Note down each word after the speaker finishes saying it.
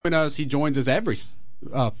Us. He joins us every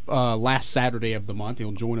last Saturday of the month.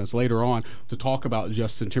 He'll join us later on to talk about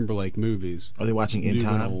Justin Timberlake movies. Are they watching In New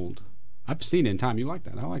Time? and old. I've seen In Time. You like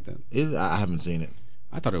that? I like that. I haven't seen it.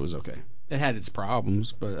 I thought it was okay. It had its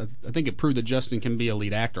problems, but I think it proved that Justin can be a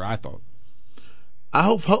lead actor, I thought. I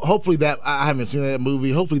hope, hopefully that, I haven't seen that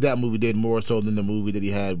movie. Hopefully that movie did more so than the movie that he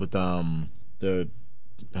had with the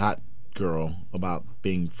hot girl about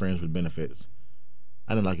being friends with benefits.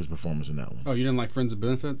 I didn't like his performance in that one. Oh, you didn't like Friends of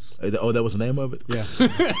Benefits? Oh, that was the name of it? Yeah.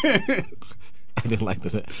 I didn't like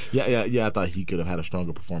that. Yeah. I thought he could have had a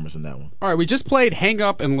stronger performance in that one. All right, we just played Hang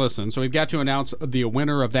Up and Listen, so we've got to announce the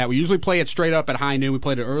winner of that. We usually play it straight up at high noon. We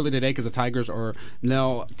played it early today because the Tigers are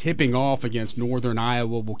now tipping off against Northern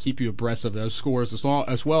Iowa. We'll keep you abreast of those scores as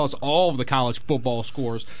well as all of the college football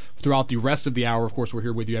scores throughout the rest of the hour. Of course, we're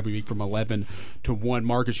here with you every week from 11 to 1.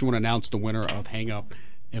 Marcus, you want to announce the winner of Hang Up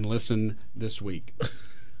and Listen this week?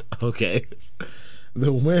 Okay.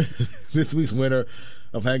 This week's winner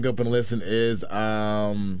of Hang Up and Listen is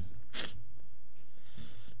I'm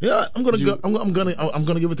gonna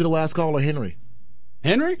give it to the last caller, Henry.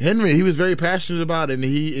 Henry, he was very passionate about it, and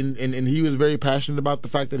he was very passionate about the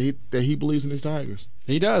fact that he believes in his Tigers.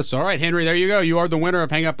 He does. All right, Henry, there you go. You are the winner of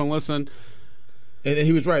Hang Up and Listen. And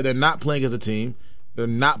he was right. They're not playing as a team. They're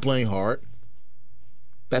not playing hard.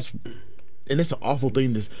 And it's an awful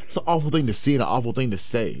thing to see and an awful thing to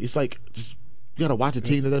say. It's like, just, you got to watch a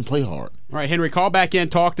team that doesn't play hard. All right, Henry, call back in,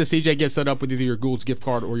 talk to CJ, get set up with either your Gould's gift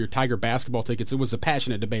card or your Tiger basketball tickets. It was a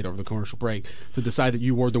passionate debate over the commercial break to decide that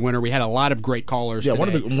you were the winner. We had a lot of great callers. Yeah,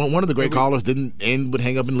 today. one of the great callers didn't end with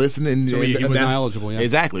Hang Up and Listen. So he was not eligible, yeah.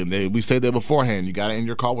 Exactly. We said that beforehand. You got to end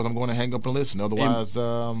your call with I'm going to hang up and listen. Otherwise,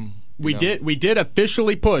 we did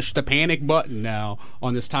officially push the panic button now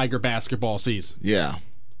on this Tiger basketball season. Yeah.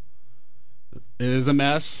 It is a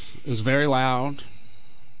mess. It was very loud.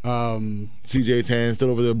 CJ's hand still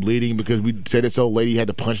over there bleeding because we said it so late he had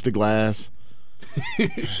to punch the glass.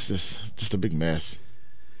 It's just a big mess.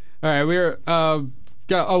 All right, we're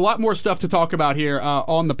got a lot more stuff to talk about here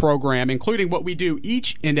on the program, including what we do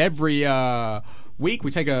each and every week. We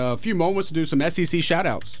take a few moments to do some SEC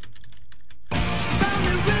shout-outs.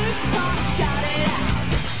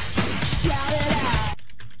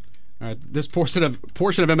 All right, this portion of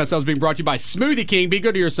MSL is being brought to you by Smoothie King. Be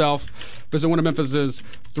good to yourself. Visit one of Memphis's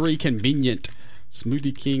 3 convenient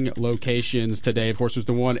Smoothie King locations today. Of course, there's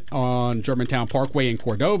the one on Germantown Parkway in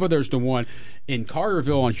Cordova. There's the one in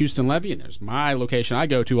Carterville on Houston Levee. And there's my location I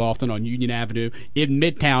go to often on Union Avenue in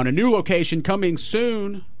Midtown. A new location coming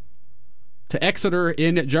soon to Exeter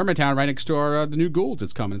in Germantown, right next to the new Gould's.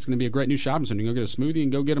 It's coming. It's going to be a great new shopping center. You can go get a smoothie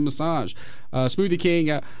and go get a massage. Smoothie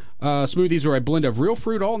King smoothies are a blend of real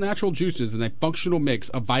fruit, all natural juices, and a functional mix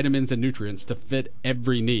of vitamins and nutrients to fit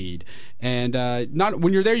every need. And not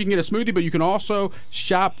when you're there, you can get a smoothie, but you can also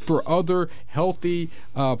shop for other healthy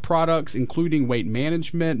products, including weight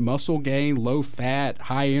management, muscle gain, low fat,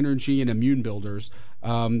 high energy, and immune builders. They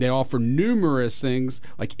offer numerous things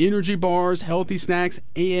like energy bars, healthy snacks,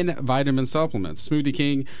 and vitamin supplements. Smoothie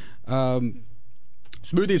King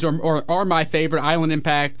smoothies are my favorite. Island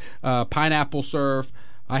Impact, Pineapple Surf.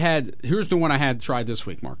 Here's the one I had tried this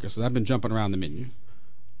week, Marcus. I've been jumping around the menu.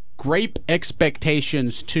 Grape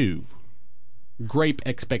Expectations 2. Grape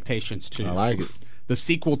Expectations 2. I like it. The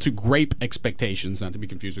sequel to Grape Expectations, not to be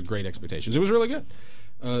confused with Great Expectations. It was really good.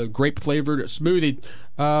 Grape-flavored smoothie.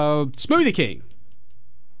 Smoothie King.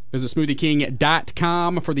 Visit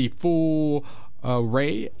smoothieking.com for the full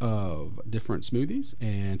array of different smoothies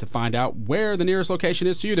and to find out where the nearest location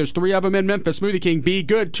is to you. There's 3 of them in Memphis. Smoothie King, be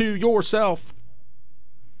good to yourself.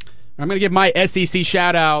 I'm going to give my SEC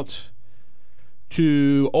shout-out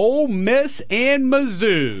to Ole Miss and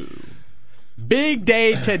Mizzou. Big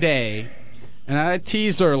day today. And I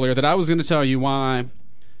teased earlier that I was going to tell you why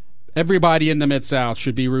everybody in the Mid-South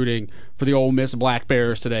should be rooting for the Ole Miss Black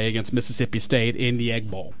Bears today against Mississippi State in the Egg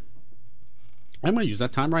Bowl. I'm going to use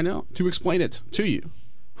that time right now to explain it to you,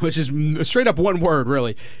 which is straight up one word,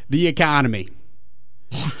 really: the economy.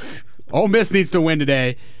 Ole Miss needs to win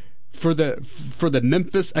today for the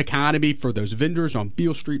Memphis economy, for those vendors on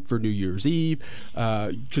Beale Street for New Year's Eve.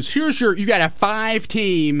 Because you got a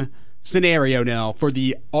 5-team scenario now for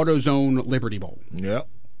the AutoZone Liberty Bowl. Yep.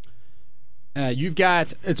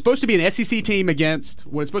 It's supposed to be an SEC team against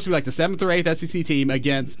what it's supposed to be like the 7th or 8th SEC team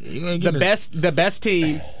against the best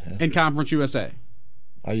team in Conference USA.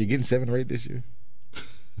 Are you getting 7 or 8 this year?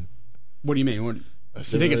 What do you mean?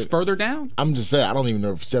 You think it's further down? I'm just saying, I don't even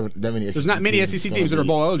know if that many SEC There's not many SEC teams that are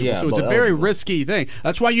bowl eligible, yeah, so it's a very risky thing.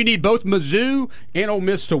 That's why you need both Mizzou and Ole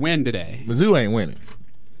Miss to win today. Mizzou ain't winning.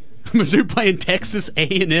 Mizzou playing Texas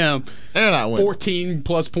A&M. They're not winning.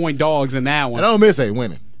 14-plus point dogs in that one. And Ole Miss ain't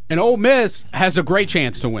winning. And Ole Miss has a great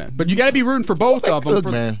chance to win. But you got to be rooting for both of them. Look,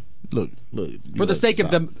 man. Look. For the sake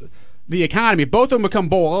of the economy. If both of them become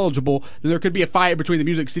bowl eligible, then there could be a fight between the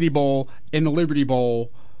Music City Bowl and the Liberty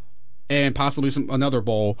Bowl and possibly another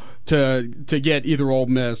bowl to get either Ole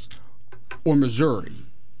Miss or Missouri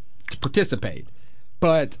to participate.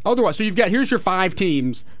 But otherwise, so here's your 5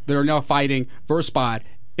 teams that are now fighting for a spot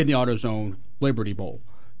in the AutoZone Liberty Bowl.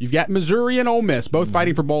 You've got Missouri and Ole Miss both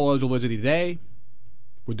fighting for bowl eligibility today.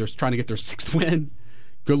 They're trying to get their 6th win.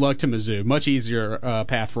 Good luck to Mizzou. Much easier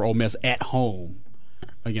path for Ole Miss at home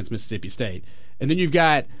against Mississippi State. And then you've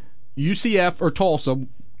got UCF or Tulsa,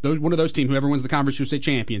 one of those teams, whoever wins the Conference USA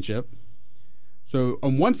Championship. So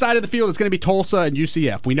on one side of the field, it's going to be Tulsa and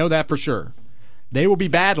UCF. We know that for sure. They will be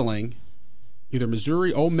battling either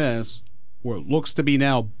Missouri, Ole Miss, or it looks to be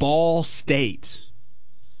now Ball State.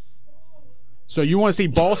 So you want to see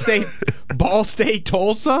Ball State,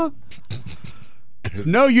 Tulsa?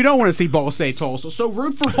 No, you don't want to see Ball State, Tulsa. So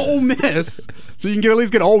root for Ole Miss, so you can at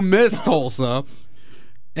least get Ole Miss, Tulsa,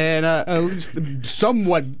 and at least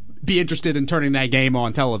somewhat be interested in turning that game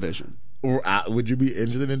on television. Or would you be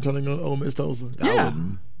interested in turning on Ole Miss, Tulsa? Yeah.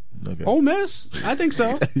 Okay. Ole Miss? I think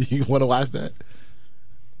so. You want to watch that?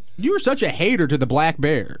 You are such a hater to the Black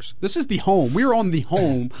Bears. This is the home. We're on the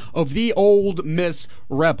home of the Ole Miss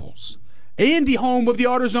Rebels. And the home of the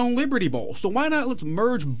AutoZone Liberty Bowl. So why not let's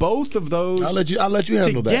merge both of those I'll let you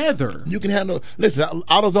handle together. That. You can handle. Listen,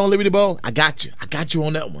 AutoZone Liberty Bowl, I got you. I got you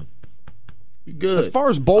on that one. Good. As far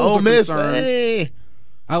as bowls are concerned, hey.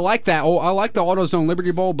 I like that. Oh, I like the AutoZone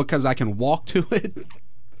Liberty Bowl because I can walk to it.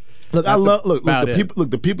 Look,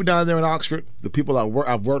 the people down there in Oxford, the people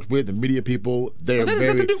I've worked with, the media people, they're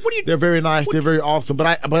very nice, they're very awesome.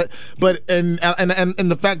 But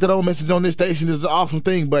the fact that Ole Miss is on this station is an awesome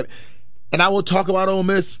thing. And I will talk about Ole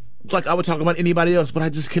Miss like I would talk about anybody else, but I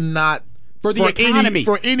just cannot. For the economy.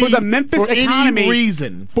 For the Memphis economy. Any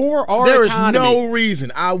reason. For our there economy. There is no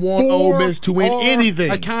reason I want Ole Miss to win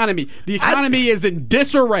anything. Economy. The economy is in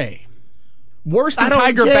disarray. Worse than I don't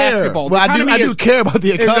Tiger care. basketball. Well, I do care about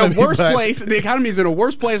the economy. The economy is in a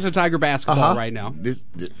worse place than Tiger basketball right now.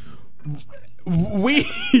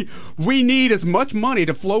 We need as much money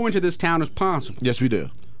to flow into this town as possible. Yes, we do.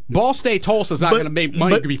 Ball State Tulsa is not going to make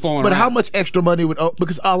money to be flowing around. But how much extra money would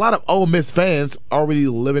because a lot of Ole Miss fans already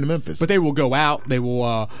live in Memphis. But they will go out. They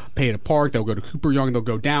will pay at a park. They'll go to Cooper Young. They'll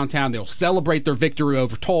go downtown. They'll celebrate their victory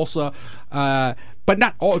over Tulsa. But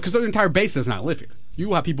not all, because their entire base does not live here. You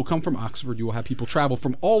will have people come from Oxford. You will have people travel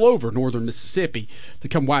from all over northern Mississippi to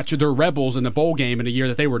come watch their Rebels in the bowl game in a year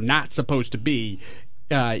that they were not supposed to be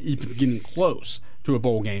even getting close to a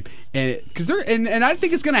bowl game, and I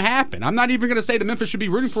think it's going to happen. I'm not even going to say that Memphis should be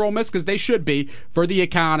rooting for Ole Miss because they should be for the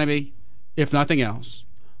economy, if nothing else.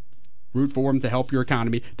 Root for them to help your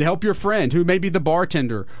economy, to help your friend who may be the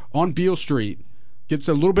bartender on Beale Street gets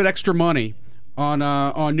a little bit extra money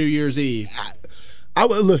on New Year's Eve. I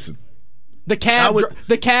would listen. The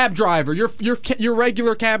cab driver, your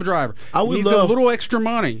regular cab driver, needs a little extra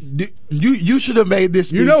money. You should have made this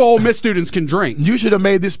speech. You know Ole Miss students can drink. You should have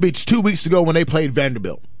made this speech 2 weeks ago when they played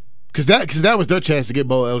Vanderbilt. Because that was their chance to get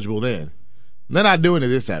bowl eligible then. They're not doing it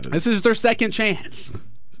this Saturday. This is their second chance.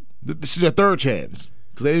 This is their third chance.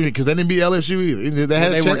 Because they didn't beat LSU either. They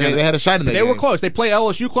had a shot in that game. They were close. They played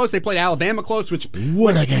LSU close. They played Alabama close.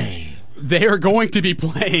 What a game. They are going to be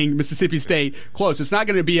playing Mississippi State close. It's not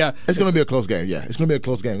going to be a. It's going to be a close game. Yeah, it's going to be a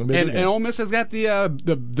close game. And Ole Miss has got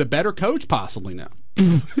the better coach possibly now.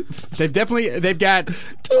 They've got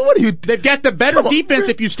the better defense.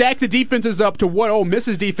 If you stack the defenses up to what Ole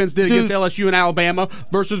Miss's defense did against LSU and Alabama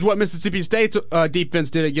versus what Mississippi State's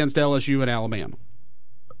defense did against LSU and Alabama.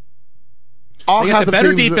 They got the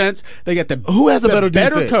better defense. They got who has the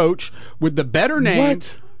better coach with the better name.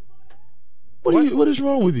 What is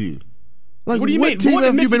wrong with you? Like, what do you mean? Team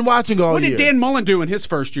have you been watching all year? What did Dan Mullen do in his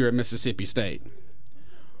first year at Mississippi State?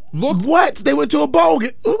 What? They went to a bowl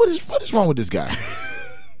game. What is wrong with this guy?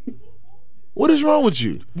 What is wrong with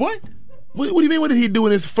you? What do you mean? What did he do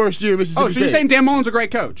in his first year at Mississippi State? So you're saying Dan Mullen's a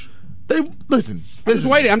great coach? Listen. I'm just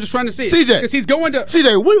waiting. I'm just trying to see. CJ. Because he's going to...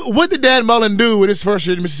 CJ, what did Dan Mullen do in his first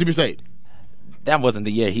year at Mississippi State? That wasn't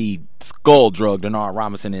the year he skull-drugged Denard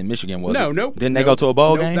Robinson in Michigan, was it? No. Didn't they go to a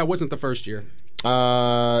bowl game? That wasn't the first year.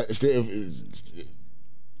 Yeah, they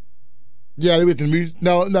went to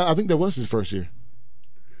no. I think that was his first year.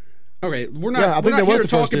 Okay, we're not here to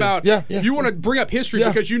talk about. You want to bring up history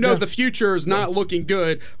because you know the future is not looking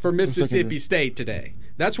good for Mississippi State today.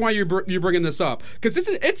 That's why you're bringing this up, because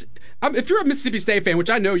if you're a Mississippi State fan, which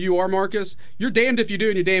I know you are, Marcus, you're damned if you do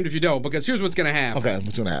and you're damned if you don't. Because here's what's going to happen. Okay,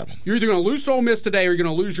 what's going to happen? You're either going to lose to Ole Miss today or you're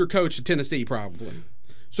going to lose your coach to Tennessee probably.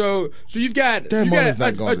 So you've got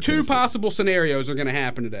two possible scenarios are going to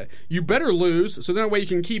happen today. You better lose, so that way you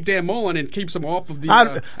can keep Dan Mullen and keeps him off of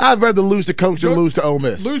the. I'd rather lose to coach than lose to Ole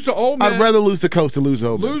Miss. Lose to Ole Miss. I'd rather lose to coach than lose to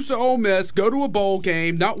Ole Miss. Lose to Ole Miss. Go to a bowl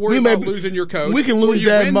game. Not worry about losing your coach. We can lose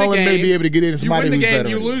Dan Mullen. May be able to get in somebody who's better.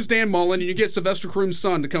 You lose Dan Mullen, and you get Sylvester Croom's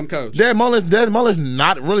son to come coach. Dan Mullen's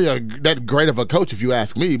not really that great of a coach, if you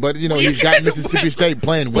ask me. But he's got Mississippi State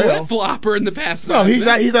playing well. Flopper in the past. No, he's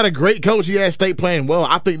not a great coach. He has State playing well.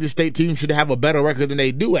 I think the State team should have a better record than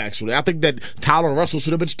they do, actually. I think that Tyler Russell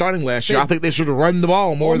should have been starting last year. I think they should have run the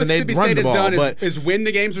ball more than they've run the ball. But is win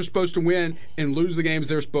the games they're supposed to win and lose the games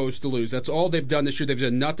they're supposed to lose. That's all they've done this year. They've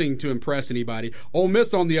done nothing to impress anybody. Ole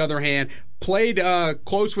Miss, on the other hand, played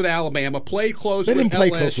close with Alabama, played close with LSU. They didn't play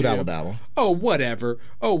close with Alabama. Oh, whatever.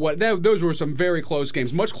 Those were some very close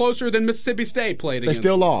games. Much closer than Mississippi State played against. They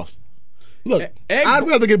still lost. Look, I'd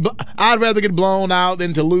rather get blown out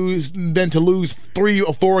than to lose 3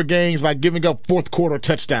 or 4 games by giving up fourth quarter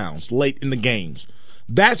touchdowns late in the games.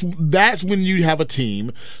 That's when you have a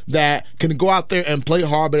team that can go out there and play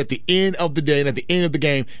hard, but at the end of the day and at the end of the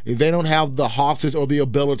game, if they don't have the hosses or the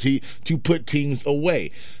ability to put teams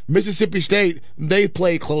away. Mississippi State, they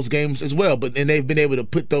play close games as well, and they've been able to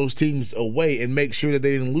put those teams away and make sure that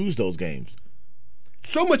they didn't lose those games.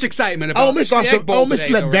 So much excitement about Ole Miss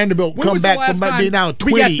let Vanderbilt come back from being down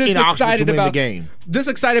 20 in Oxford to win the game. This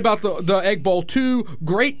excited about the Egg Bowl. 2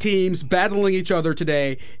 great teams battling each other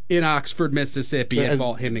today in Oxford, Mississippi at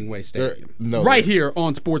Vaught Hemingway Stadium. Here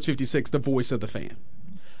on Sports 56, the voice of the fan.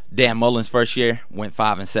 Dan Mullen's first year went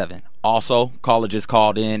 5-7. Also, colleges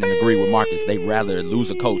called in and agreed with Marcus. They'd rather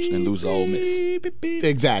lose a coach than lose to Ole Miss.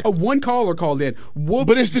 Exactly. One caller called in.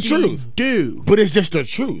 But it's the truth. But it's just the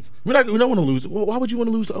truth. We don't want to lose. Well, why would you want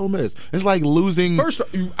to lose to Ole Miss? It's like losing. First,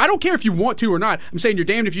 I don't care if you want to or not. I'm saying you're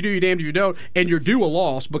damned if you do, you're damned if you don't, and you're due a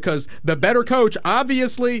loss because the better coach,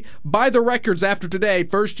 obviously, by the records after today,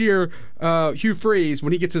 first year Hugh Freeze,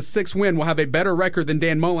 when he gets his 6th win, will have a better record than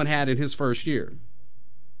Dan Mullen had in his first year.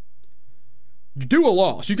 Do a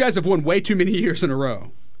loss. You guys have won way too many years in a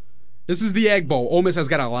row. This is the Egg Bowl. Ole Miss has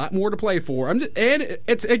got a lot more to play for. And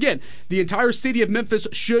it's, again, the entire city of Memphis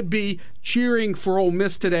should be cheering for Ole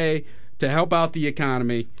Miss today to help out the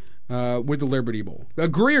economy with the Liberty Bowl.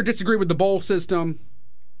 Agree or disagree with the bowl system,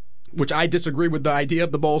 which I disagree with the idea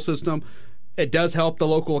of the bowl system. It does help the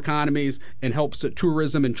local economies and helps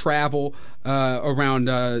tourism and travel around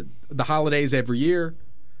the holidays every year.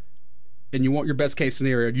 And you want your best case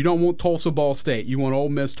scenario. You don't want Tulsa Ball State. You want Ole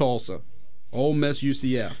Miss Tulsa. Ole Miss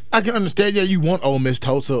UCF. I can understand. Yeah, you want Ole Miss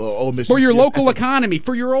Tulsa or Ole Miss for UCF. your local economy,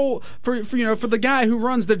 for your for the guy who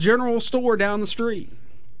runs the general store down the street.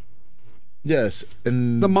 Yes,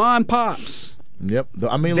 and the mom pops. Yep.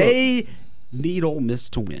 They need Ole Miss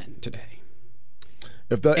to win today.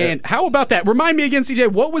 And how about that? Remind me again,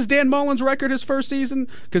 CJ. What was Dan Mullen's record his first season?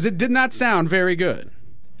 Because it did not sound very good.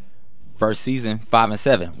 First season,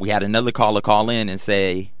 5-7. We had another caller call in and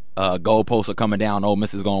say, goalposts are coming down, Ole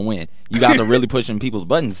Miss is going to win. You guys are really pushing people's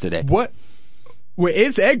buttons today. What? Well,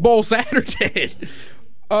 it's Egg Bowl Saturday.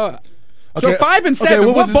 So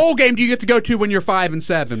 5-7. What bowl game do you get to go to when you're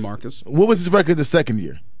 5-7, Marcus? What was his record the second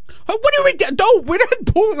year? What do we get? No, we're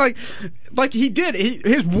not pulling like he did.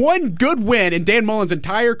 His one good win in Dan Mullen's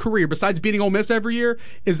entire career, besides beating Ole Miss every year,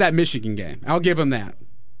 is that Michigan game. I'll give him that.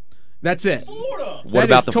 That's it. Florida. What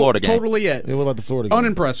about the Florida game? Totally it. Yeah, what about the Florida game?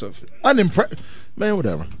 Unimpressive. Man,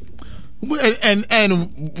 whatever.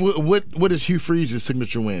 And what is Hugh Freeze's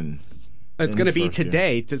signature win? It's going to be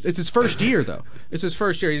today. It's his first year, though. It's his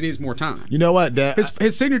first year. He needs more time. You know what?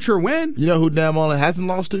 His signature win? You know who Dan Mullen hasn't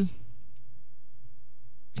lost to?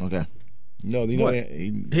 Okay. No, he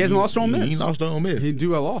hasn't lost to Ole Miss. He lost to Ole Miss. He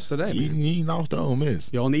do a loss today. He lost to Ole Miss.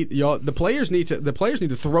 The players need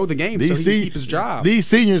to throw the game so he can keep his job. These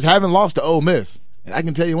seniors haven't lost to Ole Miss. And I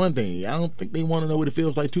can tell you one thing. I don't think they want to know what it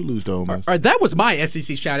feels like to lose to Ole Miss. All right, that was my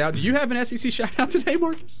SEC shout out. Do you have an SEC shout out today,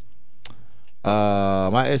 Marcus?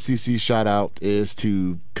 My SEC shout out is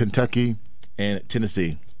to Kentucky and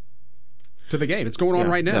Tennessee. To the game. It's going on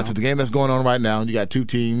right now. Yeah, to the game that's going on right now. You got two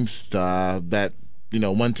teams that.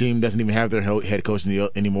 One team doesn't even have their head coach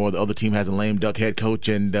anymore. The other team has a lame duck head coach,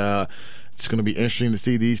 and it's going to be interesting to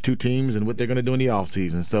see these two teams and what they're going to do in the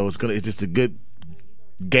offseason. So it's just a good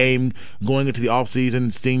game going into the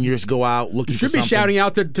offseason. Seniors go out looking for something. You should be shouting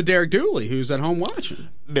out to Derek Dooley, who's at home watching.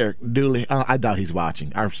 Derek Dooley, I doubt he's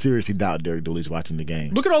watching. I seriously doubt Derek Dooley's watching the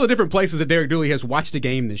game. Look at all the different places that Derek Dooley has watched a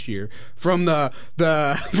game this year. From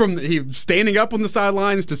he standing up on the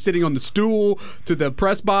sidelines to sitting on the stool to the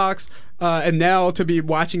press box. And now to be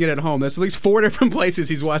watching it at home. That's at least 4 different places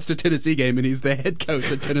he's watched a Tennessee game, and he's the head coach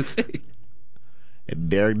of Tennessee. And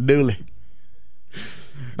Derek Dooley.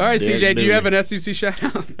 All right, Derek CJ, do you have Dooley. an SEC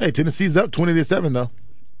shout-out? Hey, Tennessee's up 20-7 though.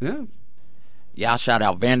 Yeah. Yeah, I'll shout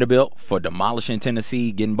out Vanderbilt for demolishing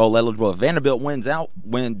Tennessee, getting bowl eligible. If Vanderbilt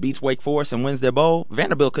beats Wake Forest and wins their bowl,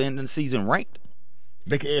 Vanderbilt could end the season ranked.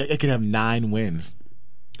 They can have 9 wins.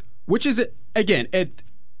 Which is, again,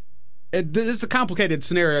 it's a complicated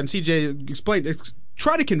scenario, and CJ explained.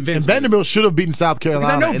 Try to convince And me. Vanderbilt should have beaten South Carolina.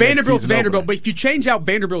 Because I know in that Vanderbilt's season Vanderbilt, opener. but if you change out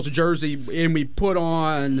Vanderbilt's jersey and we put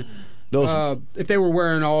on, if they were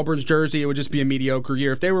wearing Auburn's jersey, it would just be a mediocre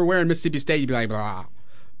year. If they were wearing Mississippi State, you'd be like, blah.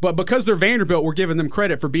 But because they're Vanderbilt, we're giving them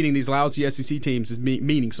credit for beating these lousy SEC teams as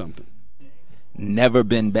meaning something. Never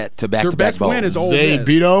been to Their back-to-back best bowls. win is Ole They Miss.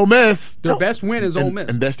 beat Ole Miss. Their best win is Ole Miss.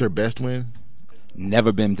 And that's their best win?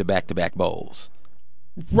 Never been to back-to-back bowls.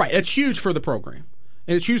 Right, it's huge for the program,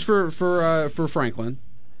 and it's huge for Franklin,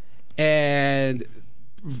 and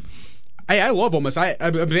I love Ole Miss.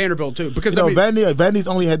 I'm Vanderbilt too because Vandy's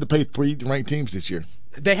only had to play 3 ranked teams this year.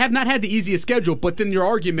 they have not had the easiest schedule. But then your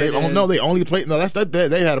argument is They only played. No,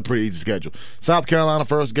 they had a pretty easy schedule. South Carolina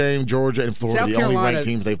first game, Georgia and Florida, the only ranked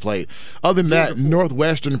teams they played. Other than that,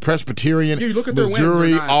 Northwestern, Presbyterian, Dude, look at their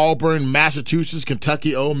Missouri, wins, they're not- Auburn, Massachusetts,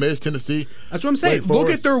 Kentucky, Ole Miss, Tennessee. That's what I'm saying. Wake Look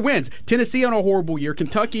Forest. at their wins. Tennessee on a horrible year.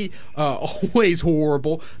 Kentucky always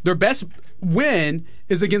horrible. Their best win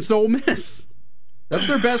is against Ole Miss. That's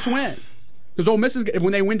their best win. Because Ole Miss,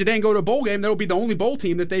 when they win today and go to a bowl game, that'll be the only bowl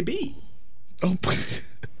team that they beat. Oh,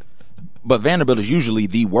 But Vanderbilt is usually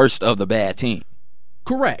the worst of the bad team.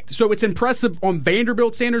 Correct. So it's impressive on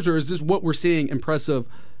Vanderbilt standards, or is this what we're seeing impressive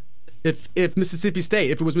if Mississippi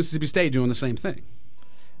State, if it was Mississippi State doing the same thing?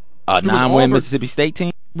 A 9-win Auburn- Mississippi State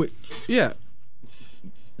team, Yeah.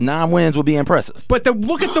 9 wins would be impressive. But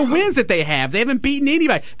look at the wins that they have. They haven't beaten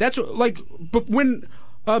anybody. That's like when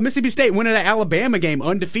Mississippi State went to the Alabama game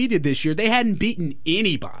undefeated this year, they hadn't beaten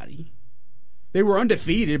anybody. They were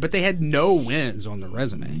undefeated, but they had no wins on their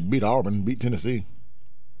resume. beat Auburn, beat Tennessee.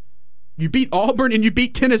 You beat Auburn and you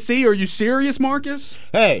beat Tennessee. Are you serious, Marcus?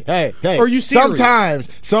 Hey. Are you serious?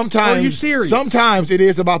 Sometimes. Are you serious? Sometimes it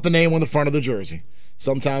is about the name on the front of the jersey.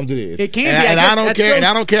 Sometimes it is. It can and be. And I don't care. Shows, and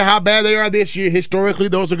I don't care how bad they are this year. Historically,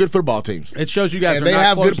 those are good football teams. It shows you guys And are they not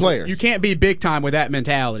have close. good players. You can't be big time with that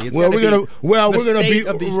mentality. It's We're gotta gonna be the state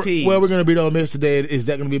of these teams. we're gonna beat Ole Miss today. Is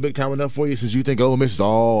that gonna be big time enough for you? Since you think Ole Miss is they're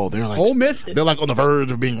like Ole Miss. They're like on the verge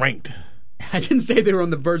of being ranked. I didn't say they were on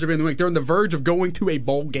the verge of being ranked. They're on the verge of going to a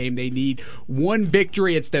bowl game. They need one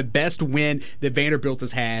victory. It's the best win that Vanderbilt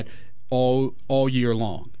has had all year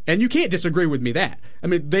long, and you can't disagree with me that. I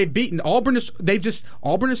mean, they've beaten Auburn.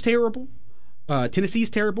 Auburn is terrible. Tennessee is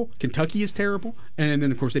terrible. Kentucky is terrible. And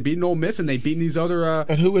then, of course, they've beaten Ole Miss, and they've beaten these other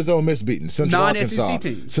and who is Ole Miss beating? Central non-SEC Arkansas,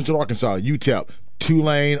 teams. Central Arkansas, UTEP,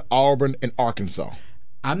 Tulane, Auburn, and Arkansas.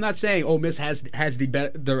 I'm not saying Ole Miss has the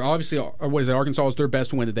best. They're obviously, what is it? Arkansas is their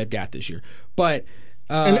best win that they've got this year. But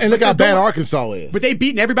and look how bad Arkansas is. But they've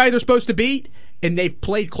beaten everybody they're supposed to beat, and they've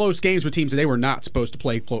played close games with teams that they were not supposed to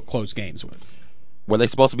play close games with. Were they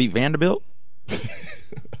supposed to beat Vanderbilt?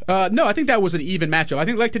 No, I think that was an even matchup. I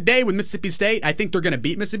think like today with Mississippi State, I think they're going to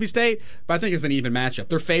beat Mississippi State, but I think it's an even matchup.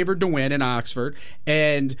 They're favored to win in Oxford,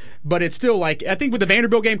 but it's still like I think with the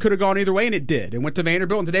Vanderbilt game could have gone either way, and it did. It went to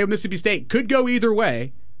Vanderbilt, and today with Mississippi State could go either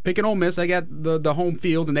way. Picking Ole Miss, they got the home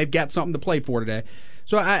field, and they've got something to play for today.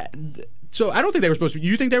 So I don't think they were supposed to.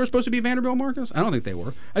 You think they were supposed to be Vanderbilt, Marcus? I don't think they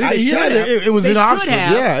were. I think they should have. It was They in Oxford. should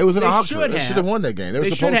have. Yeah, it was in They Oxford. should They should have won that game. They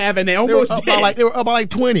should have, and they almost did. They were up by like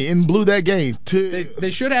 20 and blew that game.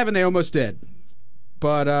 They should have, and they almost did.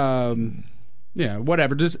 But yeah,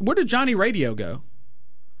 whatever. Where did Johnny Radio go?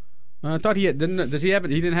 I thought he didn't. Does he have?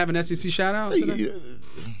 He didn't have an SEC shout out.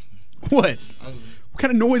 What? What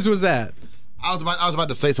kind of noise was that? I was about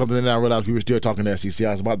to say something, and then I realized we were still talking to SEC.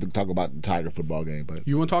 I was about to talk about the Tiger football game, but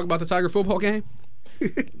you want to talk about the Tiger football game?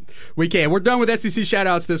 We can. We're done with SEC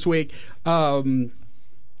shout-outs this week. We're going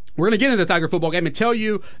to get into the Tiger football game and tell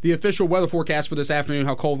you the official weather forecast for this afternoon.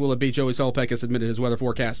 How cold will it be? Joey Solopek has submitted his weather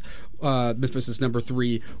forecast. Memphis' number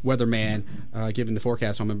 3 weatherman giving the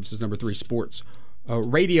forecast on Memphis' number 3 sports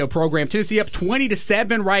radio program. Tennessee up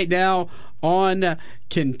 20-7 right now on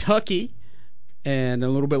Kentucky. And a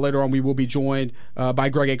little bit later on, we will be joined by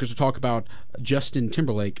Greg Akers to talk about Justin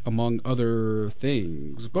Timberlake, among other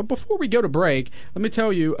things. But before we go to break, let me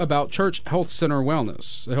tell you about Church Health Center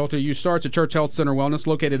Wellness. The healthier you starts at Church Health Center Wellness,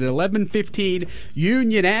 located at 1115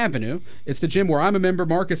 Union Avenue. It's the gym where I'm a member,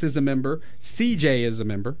 Marcus is a member, CJ is a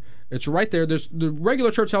member. It's right there. There's the regular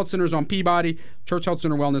Church Health Center is on Peabody. Church Health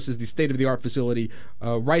Center Wellness is the state-of-the-art facility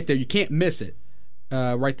right there. You can't miss it.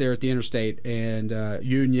 Right there at the interstate and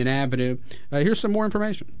Union Avenue. Here's some more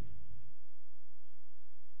information.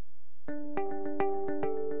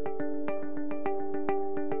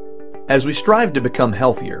 As we strive to become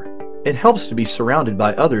healthier, it helps to be surrounded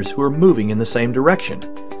by others who are moving in the same direction.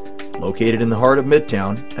 Located in the heart of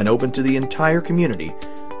Midtown and open to the entire community,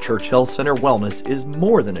 Church Health Center Wellness is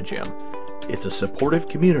more than a gym. It's a supportive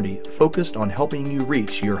community focused on helping you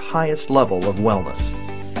reach your highest level of wellness.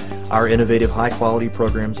 Our innovative high-quality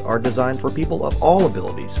programs are designed for people of all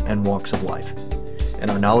abilities and walks of life.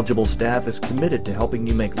 And our knowledgeable staff is committed to helping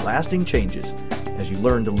you make lasting changes as you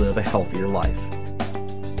learn to live a healthier life.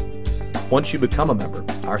 Once you become a member,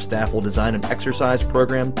 our staff will design an exercise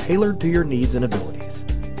program tailored to your needs and abilities.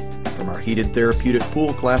 From our heated therapeutic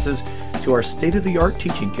pool classes to our state-of-the-art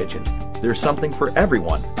teaching kitchen, there's something for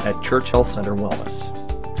everyone at Church Health Center Wellness.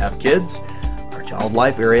 Have kids? Our Child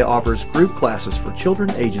Life area offers group classes for children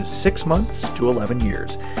ages 6 months to 11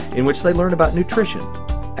 years, in which they learn about nutrition,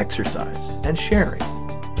 exercise, and sharing,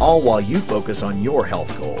 all while you focus on your health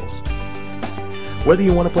goals. Whether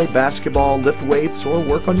you want to play basketball, lift weights, or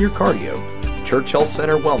work on your cardio, Church Health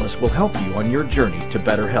Center Wellness will help you on your journey to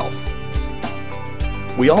better health.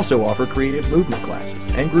 We also offer creative movement classes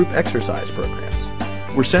and group exercise programs.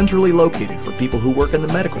 We're centrally located for people who work in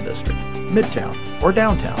the medical district, Midtown, or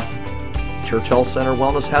downtown. Church Health Center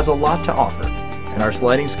Wellness has a lot to offer, and our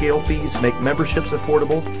sliding scale fees make memberships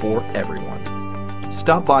affordable for everyone.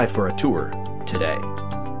 Stop by for a tour today.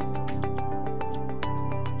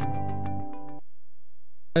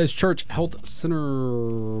 That is Church Health Center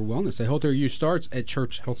Wellness. A healthier you starts at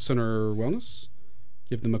Church Health Center Wellness.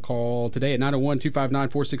 Give them a call today at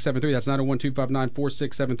 901-259-4673. That's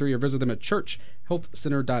 901-259-4673. Or visit them at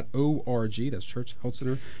churchhealthcenter.org. That's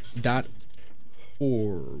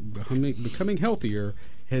churchhealthcenter.org. Becoming healthier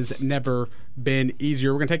has never been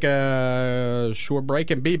easier. We're going to take a short break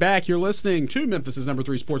and be back. You're listening to Memphis'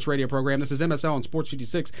 #3 sports radio program. This is MSL on Sports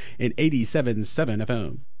 56 and 87.7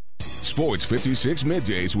 FM. Sports 56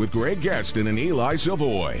 Middays with Greg Gaston and Eli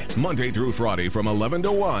Savoy. Monday through Friday from 11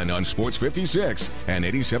 to 1 on Sports 56 and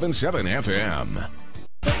 87.7 FM.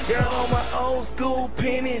 Girl on my old school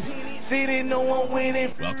pennies. City, no one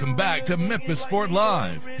winning. Welcome back to Memphis Sport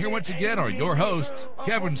Live. Here once again are your hosts,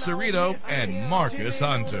 Kevin Cerrito and Marcus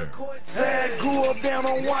Hunter. Grew up down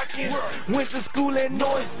on Watkins. Went to school at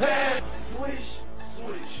Northside. Swish. All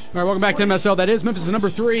right, welcome back to MSL. That is Memphis'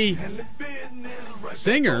 #3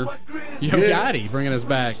 singer, Yo Gotti, bringing us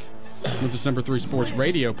back. Memphis' #3 sports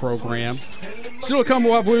radio program. Still to come,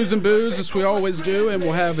 we'll have Blues and Booze, as we always do, and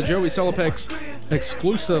we'll have a Joey Selipek's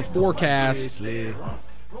exclusive forecast.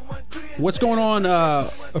 What's going on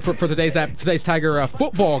for today's Tiger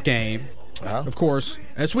football game? Of course,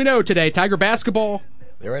 as we know today, Tiger basketball,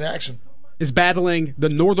 they're in action, is battling the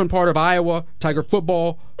northern part of Iowa. Tiger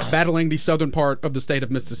football battling the southern part of the state of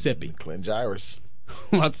Mississippi. Clint Gyrus.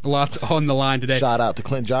 Lots on the line today. Shout out to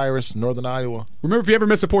Clint Gyrus, Northern Iowa. Remember, if you ever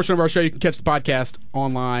miss a portion of our show, you can catch the podcast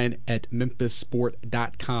online at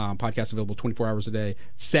memphisport.com. Podcast available 24 hours a day,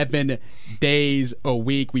 7 days a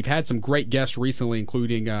week. We've had some great guests recently,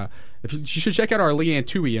 including, you should check out our Leanne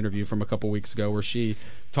Tui interview from a couple weeks ago, where she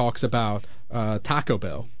talks about Taco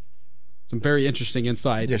Bell. Some very interesting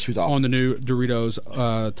insight on the new Doritos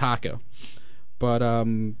taco. But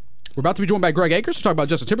we're about to be joined by Greg Akers to talk about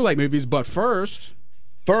Justin Timberlake movies, but first,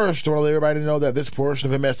 I want to let everybody know that this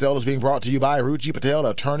portion of MSL is being brought to you by Ruchi Patel,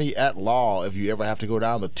 attorney at law. If you ever have to go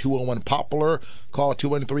down the 201 Poplar, call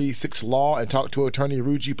 213-6-LAW and talk to attorney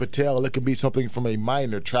Ruchi Patel. It can be something from a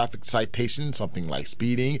minor traffic citation, something like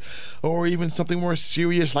speeding, or even something more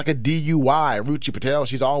serious like a DUI. Ruchi Patel,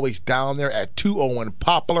 she's always down there at 201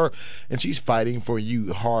 Poplar, and she's fighting for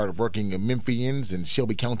you hard-working Memphians and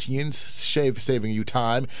Shelby Countyans, saving you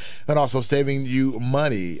time and also saving you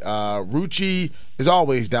money. Ruchi is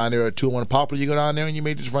always down there at 201 Poplar. You go down there and you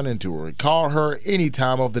may just run into her. Call her any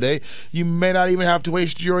time of the day. You may not even have to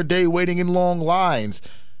waste your day waiting in long lines.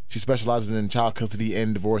 She specializes in child custody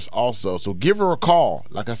and divorce also. So give her a call,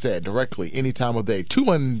 like I said, directly any time of day.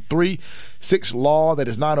 213-6-LAW. That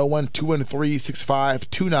is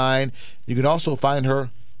 901-213-6529. You can also find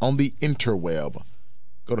her on the interweb.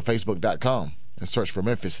 Go to Facebook.com. and search for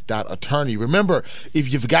Memphis.attorney. Remember,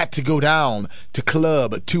 if you've got to go down to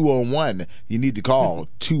Club 201, you need to call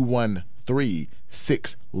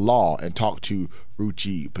 213-6-LAW and talk to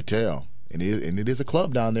Ruchi Patel. And it is a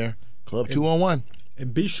club down there, Club 201.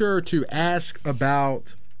 And be sure to ask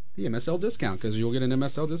about the MSL discount, because you'll get an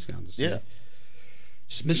MSL discount. Yeah.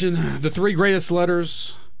 Just mention the 3 greatest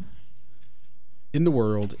letters in the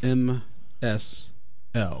world, MSL.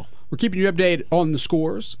 We're keeping you updated on the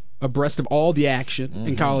scores abreast of all the action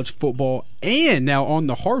in college football. And now on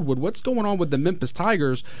the hardwood, what's going on with the Memphis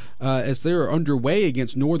Tigers as they're underway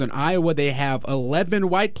against Northern Iowa? They have 11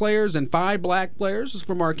 white players and 5 black players, this is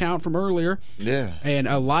from our count from earlier. Yeah. And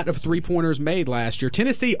a lot of three-pointers made last year.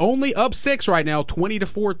 Tennessee only up 6 right now,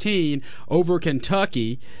 20-14 over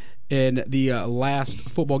Kentucky in the last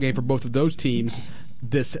football game for both of those teams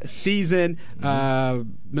this season.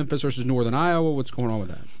 Memphis versus Northern Iowa. What's going on with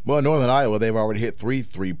that? Well, Northern Iowa, they've already hit 3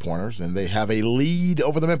 3-pointers, and they have a lead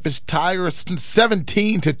over the Memphis Tigers,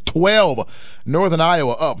 17-12. Northern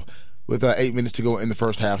Iowa up with 8 minutes to go in the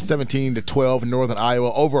first half, 17-12. Northern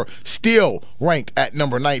Iowa over, still ranked at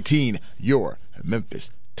number 19, your Memphis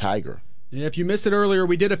Tiger. And if you missed it earlier,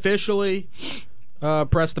 we did officially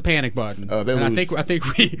press the panic button. They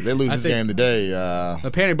lose this game today.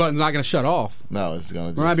 The panic button's not going to shut off. No, it's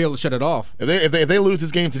going to. We're not going to be able to shut it off. If they lose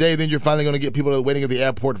this game today, then you're finally going to get people waiting at the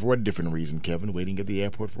airport for a different reason, Kevin. Waiting at the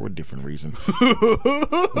airport for a different reason.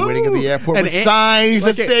 Waiting at the airport with signs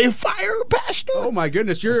that say "Fire Pastor." Oh my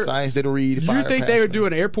goodness, signs that read. You think they would do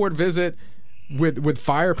an airport visit with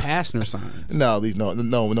Fire Pastner signs? No,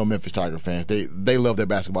 no Memphis Tiger fans. They love their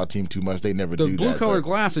basketball team too much. They never do that. The blue-colored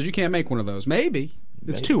glasses, you can't make one of those. Maybe.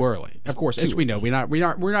 It's too early. Of course, as we know, we do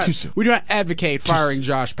not advocate firing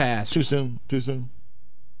Josh Pass. Too soon.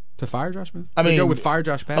 To fire Josh Pass? I mean, go with fire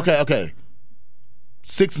Josh Pass. Okay.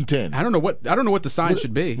 6-10. I don't know what the sign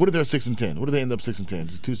should be. What if they're 6-10? What if they end up 6-10?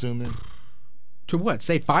 Is it too soon then? To what?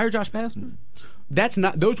 Say fire Josh Pass? That's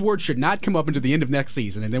not. Those words should not come up until the end of next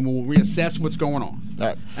season, and then we'll reassess what's going on. All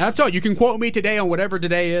right. And I'll tell you can quote me today on whatever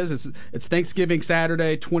today is. It's Thanksgiving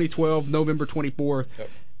Saturday, 2012, November 24th. Yep.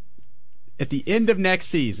 At the end of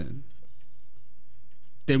next season,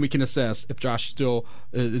 then we can assess if Josh still,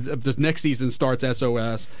 if this next season starts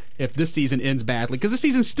SOS, if this season ends badly. Because this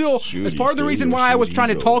season still, as part of the reason why I was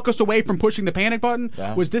trying to talk us away from pushing the panic button,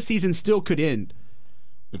 was this season still could end.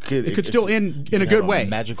 It could still end in a good way.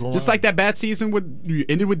 Just like that bad season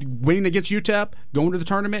ended with winning against UTEP, going to the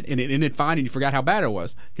tournament, and it ended fine and you forgot how bad it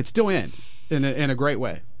was. It could still end in a great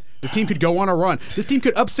way. The team could go on a run. This team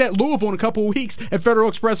could upset Louisville in a couple of weeks at Federal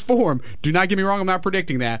Express Forum. Do not get me wrong, I'm not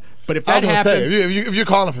predicting that. But if that happens... if you're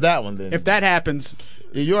calling for that one, then... If that happens...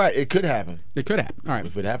 You're right, it could happen. It could happen. All right.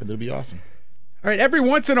 If it happens, it'll be awesome. All right, every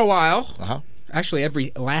once in a while, actually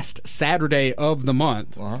every last Saturday of the month,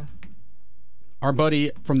 our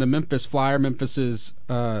buddy from the Memphis Flyer, Memphis's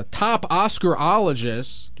top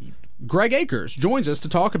Oscarologist, Greg Akers, joins us to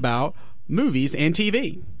talk about movies and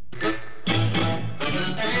TV.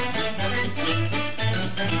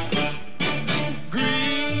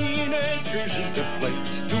 Green Acres is the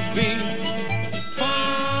place to be.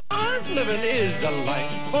 Farm living is the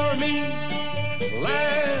life for me.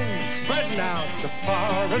 Land spreading out so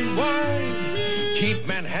far and wide. Keep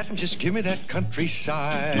Manhattan, just give me that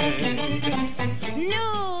countryside. New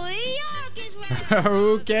York is where...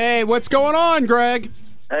 Okay, what's going on, Greg?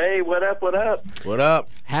 Hey, what up? What up?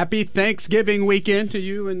 Happy Thanksgiving weekend to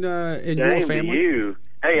you and your family. To you.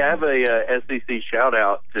 Hey, I have a SEC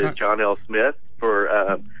shout-out to John L. Smith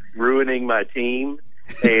for ruining my team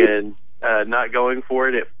and not going for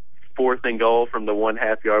it at 4th and goal from the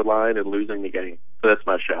 1.5-yard line and losing the game. So that's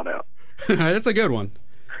my shout-out. That's a good one.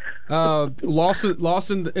 Lost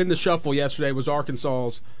in the shuffle yesterday was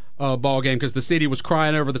Arkansas's ball game because the city was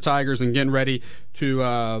crying over the Tigers and getting ready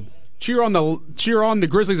to cheer on the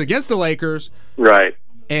Grizzlies against the Lakers. Right.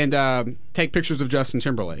 And take pictures of Justin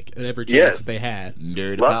Timberlake at every chance that they had.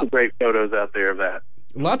 Lots of great photos out there of that.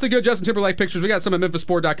 Lots of good Justin Timberlake pictures. We got some at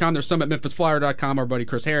MemphisSport.com. There's some at MemphisFlyer.com. Our buddy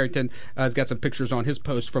Chris Harrington has got some pictures on his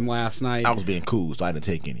post from last night. I was being cool, so I didn't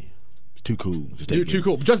take any. Too cool. Too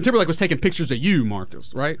cool. Justin Timberlake was taking pictures of you,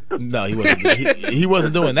 Marcus, right? No, he wasn't. he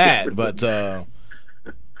wasn't doing that, but I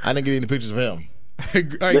didn't get any pictures of him.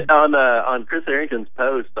 On Chris Harrington's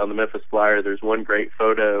post on the Memphis Flyer, there's one great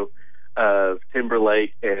photo of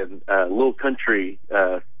Timberlake and Little Country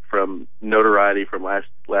from Notoriety from last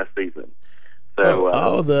season.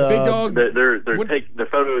 So the Big Dog.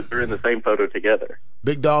 They're in the same photo together.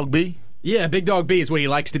 Big Dog B. Yeah, Big Dog B is what he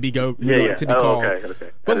likes to be called.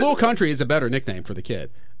 Okay. But Little Country is a better nickname for the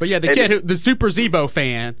kid. But yeah, the Super Zebo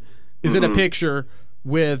fan is in a picture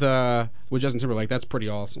with Justin Timberlake. That's pretty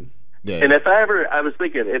awesome. Yeah. And if I was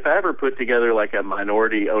thinking, if I ever put together like a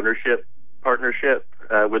minority ownership partnership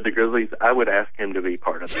with the Grizzlies, I would ask him to be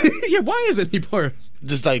part of that. Yeah, why isn't he part?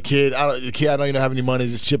 Just like kid, I know you don't have any money.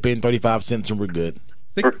 Just chip in 35 cents and we're good.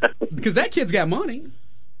 Because that kid's got money.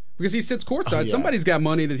 Because he sits courtside. Oh, yeah. Somebody's got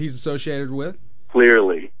money that he's associated with.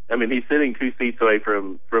 Clearly. I mean, he's sitting 2 seats away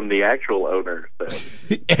from the actual owner. So.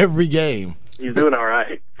 Every game. He's doing all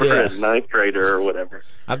right for a ninth grader or whatever.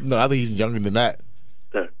 I think he's younger than that.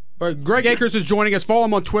 All right, Greg Akers is joining us. Follow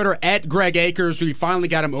him on Twitter at Greg Akers. We finally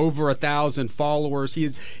got him over 1,000 followers.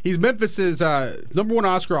 He's Memphis's number one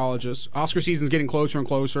Oscarologist. Oscar season's getting closer and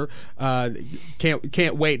closer.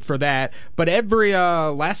 Can't wait for that. But every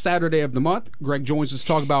last Saturday of the month, Greg joins us to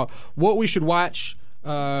talk about what we should watch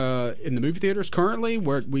in the movie theaters currently,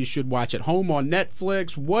 where we should watch at home on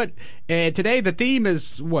Netflix. And today the theme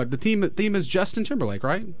is what? The theme is Justin Timberlake,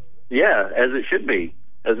 right? Yeah, as it should be.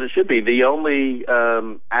 As it should be. The only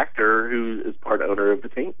actor who is part owner of the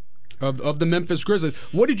team. Of the Memphis Grizzlies.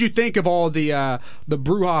 What did you think of all the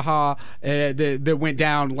brouhaha that went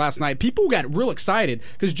down last night? People got real excited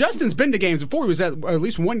because Justin's been to games before. He was at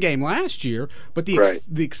least one game last year, but the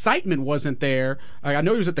excitement wasn't there. I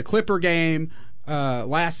know he was at the Clipper game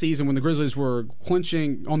last season when the Grizzlies were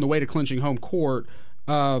on the way to clinching home court.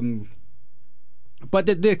 But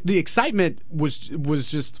the excitement was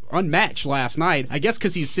just unmatched last night. I guess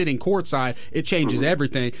because he's sitting courtside, it changes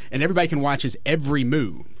everything, and everybody can watch his every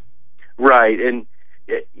move. Right, and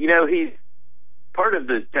he's part of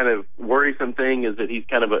the kind of worrisome thing is that he's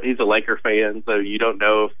a Laker fan, so you don't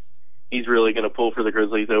know if he's really going to pull for the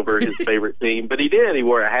Grizzlies over his favorite team. But he did. He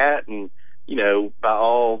wore a hat, and by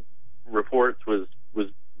all reports was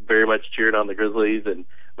very much cheered on the Grizzlies, and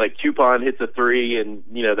like Coupon hits a three and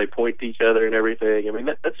they point to each other and everything. I mean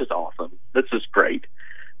that's just awesome. That's just great.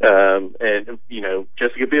 And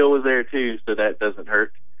Jessica Biel was there too, so that doesn't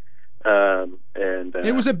hurt.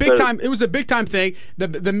 It was a big time thing.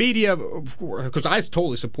 The media, because I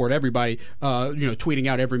totally support everybody tweeting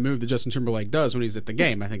out every move that Justin Timberlake does when he's at the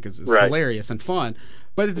game. I think it's hilarious and fun.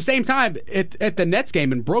 But at the same time, at the Nets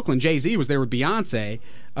game in Brooklyn, Jay-Z was there with Beyonce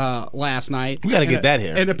last night. We got to get that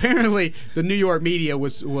here. And apparently, the New York media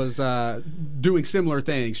was doing similar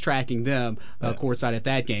things, tracking them courtside at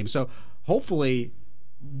that game. So hopefully,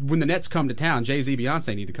 when the Nets come to town, Jay-Z,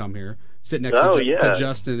 Beyonce need to come here, sit next to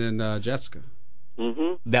Justin and Jessica.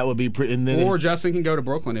 Mm-hmm. That would be pretty. Or Justin can go to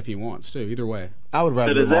Brooklyn if he wants to. Either way, I would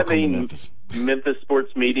rather. So does that mean Memphis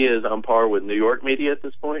sports media is on par with New York media at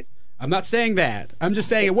this point? I'm not saying that. I'm just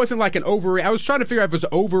saying it wasn't like an I was trying to figure out if it was an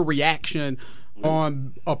overreaction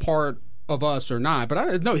on a part of us or not. But I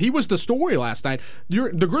don't know. He was the story last night.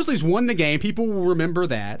 The Grizzlies won the game. People will remember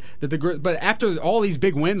that. But after all these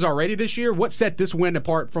big wins already this year, what set this win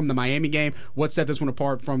apart from the Miami game? What set this one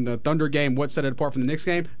apart from the Thunder game? What set it apart from the Knicks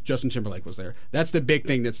game? Justin Timberlake was there. That's the big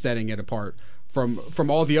thing that's setting it apart from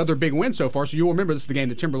all the other big wins so far. So you'll remember this is the game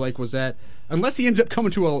that Timberlake was at, unless he ends up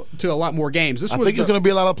coming to a lot more games. I think it's going to be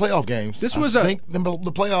a lot of playoff games. I think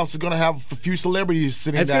the playoffs are going to have a few celebrities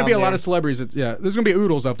sitting down. It's going to be a lot of celebrities. There's going to be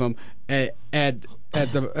oodles of them at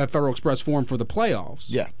the Federal Express Forum for the playoffs.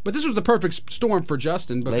 Yeah, but this was the perfect storm for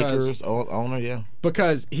Justin because Lakers owner, yeah.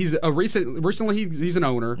 Because he's recently he's an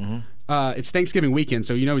owner. Mm-hmm. It's Thanksgiving weekend,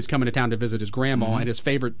 so he's coming to town to visit his grandma and his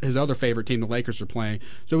other favorite team, the Lakers, are playing.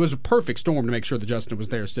 So it was a perfect storm to make sure that Justin was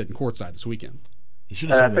there sitting courtside this weekend.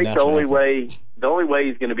 I think the only way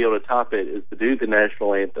he's going to be able to top it is to do the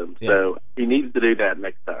national anthem. Yeah. So he needs to do that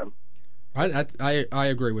next time. I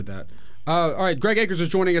agree with that. All right, Greg Akers is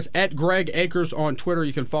joining us at Greg Akers on Twitter.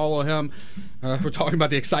 You can follow him. We're talking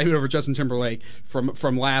about the excitement over Justin Timberlake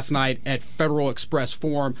from last night at Federal Express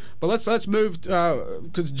Forum. But let's move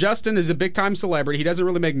because Justin is a big time celebrity. He doesn't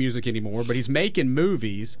really make music anymore, but he's making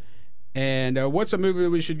movies. And what's a movie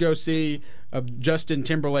that we should go see of Justin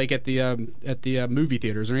Timberlake at the movie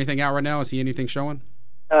theaters? Is there anything out right now? Is he anything showing?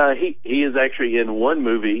 He is actually in one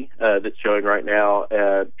movie that's showing right now,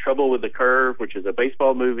 Trouble with the Curve, which is a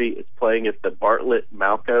baseball movie. It's playing at the Bartlett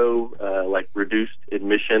Malco, reduced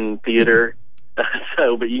admission theater.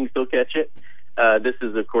 But you can still catch it. This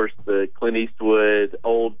is, of course, the Clint Eastwood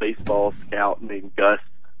old baseball scout named Gus.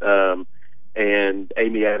 And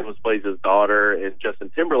Amy Adams plays his daughter, and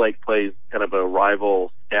Justin Timberlake plays kind of a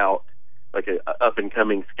rival scout, like an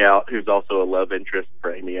up-and-coming scout who's also a love interest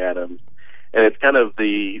for Amy Adams. And it's kind of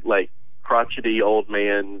the crotchety old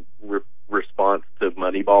man response to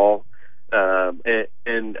Moneyball.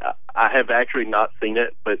 And I have actually not seen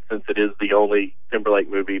it, but since it is the only Timberlake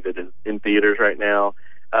movie that is in theaters right now,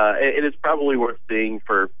 it is probably worth seeing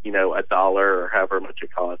for $1 or however much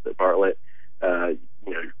it costs at Bartlett.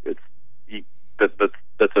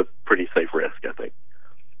 That's a pretty safe risk, I think.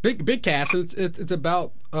 Big cast. It's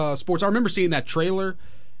about sports. I remember seeing that trailer.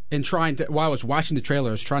 And while I was watching the trailer,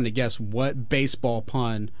 I was trying to guess what baseball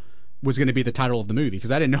pun was going to be the title of the movie,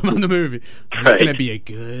 because I didn't know about the movie. It was going to be a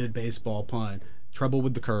good baseball pun. Trouble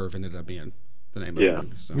with the Curve ended up being the name of the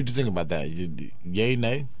movie. So. What did you think about that? Yay,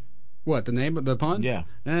 nay? What, the name of the pun? Yeah.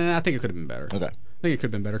 I think it could have been better. Okay. I think it could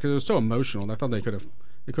have been better because it was so emotional, and I thought they could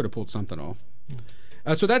have pulled something off.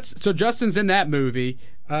 So Justin's in that movie.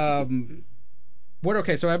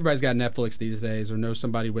 Okay, so everybody's got Netflix these days, or knows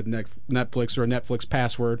somebody with Netflix or a Netflix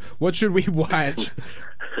password. What should we watch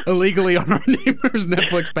illegally on our neighbor's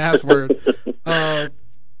Netflix password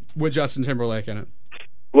with Justin Timberlake in it?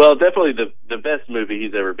 Well, definitely the best movie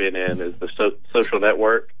he's ever been in is the Social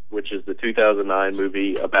Network, which is the 2009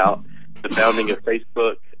 movie about the founding of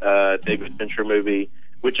Facebook, David Fincher movie,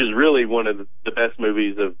 which is really one of the best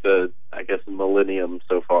movies of the, I guess, millennium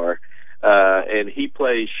so far. And he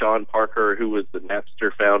plays Sean Parker, who was the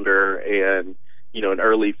Napster founder and, an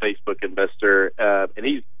early Facebook investor. And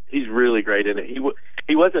he's really great in it.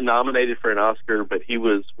 He wasn't nominated for an Oscar, but he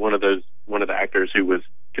was one of the actors who was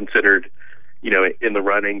considered, in the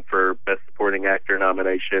running for Best Supporting Actor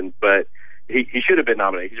nomination. But he should have been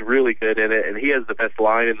nominated. He's really good in it, and he has the best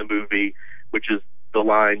line in the movie, which is the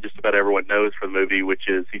line just about everyone knows from the movie, which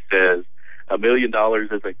is he says, $1 million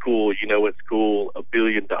isn't cool. You know what's cool? $1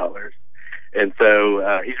 billion. And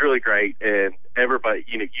so he's really great, and everybody,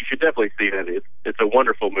 you should definitely see it. It's a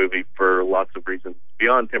wonderful movie for lots of reasons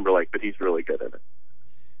beyond Timberlake, but he's really good in it.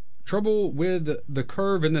 Trouble with The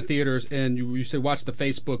Curve in the theaters, and you say watch the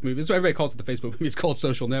Facebook movie. So everybody calls it the Facebook movie. It's called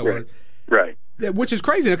Social Network. Right. Yeah, which is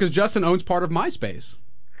crazy because Justin owns part of MySpace.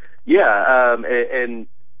 Yeah, and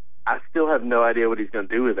I still have no idea what he's going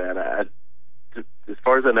to do with that. As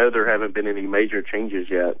far as I know, there haven't been any major changes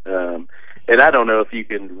yet. And I don't know if you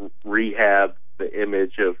can rehab the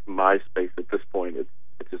image of MySpace at this point.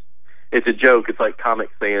 It's a joke. It's like Comic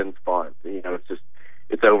Sans font.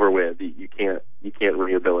 It's over with. You can't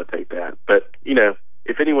rehabilitate that. But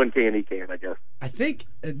if anyone can, he can, I guess. I think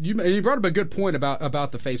you brought up a good point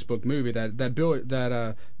about the Facebook movie. That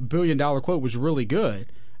 $1 billion quote was really good.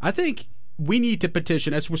 I think we need to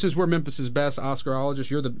petition. Since we're Memphis's best Oscarologist,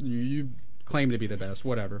 you claim to be the best.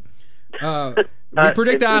 Whatever. We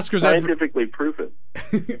predict the Oscars scientifically proven.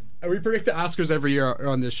 We predict the Oscars every year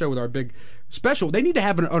on this show with our big special. They need to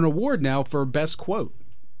have an award now for best quote.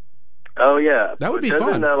 Oh yeah, that would be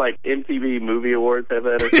fun. Doesn't like MTV Movie Awards have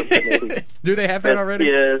that or something? Do they have that already?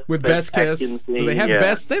 Kiss, with best kiss. Do they have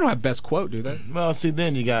best? They don't have best quote, do they? Well, see,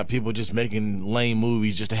 then you got people just making lame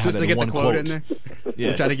movies just to have that one quote in there.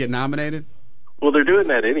 Yeah, try to get nominated. Well, they're doing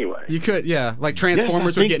that anyway. You could, yeah, like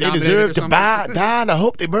Transformers would get nominated. They deserve to die, and I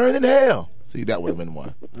hope they burn in hell. See, that would have been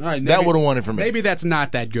one. All right, that would have won it for me. Maybe that's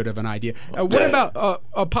not that good of an idea. What about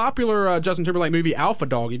a popular Justin Timberlake movie, Alpha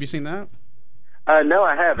Dog? Have you seen that? No,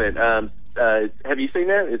 I haven't. Have you seen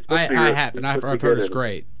that? I haven't. I've heard it's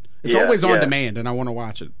great. It's always on demand, and I want to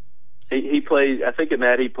watch it. He plays. I think in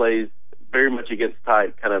that he plays very much against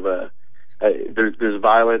type, kind of a. There's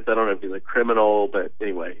violence. I don't know if he's a criminal, but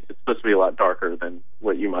anyway, it's supposed to be a lot darker than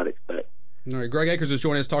what you might expect. All right, Greg Akers is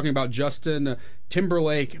joining us talking about Justin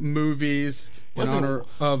Timberlake movies in honor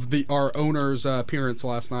of our owner's appearance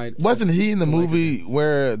last night. Wasn't he in the movie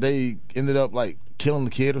where they ended up like killing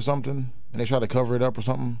the kid or something, and they tried to cover it up or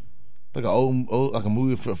something? Like like a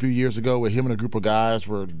movie a few years ago where him and a group of guys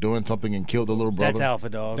were doing something and killed the little brother. That's Alpha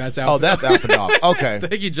Dog. That's Alpha Dog. Okay.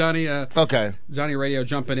 Thank you, Johnny. Okay. Johnny Radio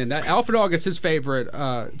jumping in. That Alpha Dog is his favorite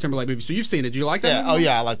Timberlake movie. So you've seen it. Do you like that movie? Oh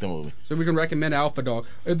yeah, I like the movie. So we can recommend Alpha Dog.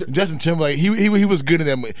 Justin Timberlake, he was good in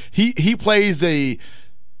that movie. He plays a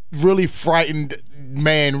really frightened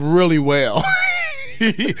man really well.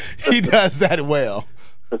 he does that well.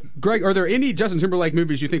 Greg, are there any Justin Timberlake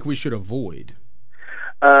movies you think we should avoid?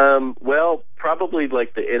 Well, probably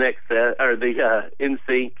like the NXS or the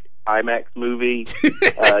NSYNC IMAX movie.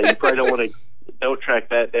 You probably don't track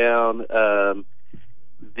that down.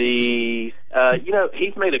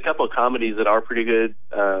 He's made a couple of comedies that are pretty good,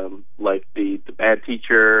 like the Bad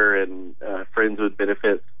Teacher and Friends with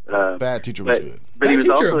Benefits. Bad Teacher was good. But he was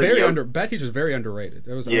also Bad Teacher is very underrated.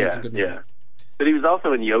 That was a good movie. Yeah. But he was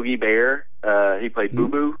also in Yogi Bear. He played Boo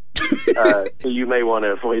Boo. So you may want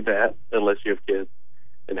to avoid that unless you have kids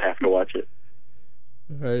and have to watch it.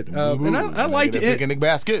 Right. And I liked it. Picnic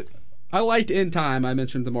basket. I liked In Time. I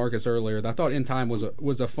mentioned to Marcus earlier. I thought In Time was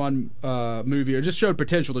a fun movie. It just showed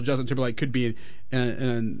potential that Justin Timberlake could be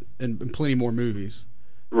in plenty more movies.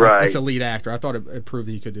 Right. As a lead actor. I thought it proved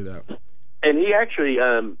that he could do that. And he actually,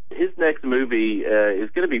 his next movie is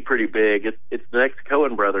going to be pretty big. It's the next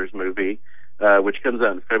Coen Brothers movie, which comes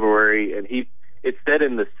out in February, and it's set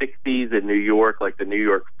in the 60s in New York, like the New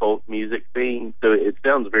York folk music scene. So it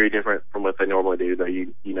sounds very different from what they normally do, though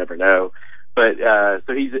you never know. But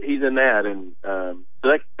so he's in that, and so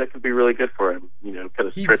that could be really good for him. Kind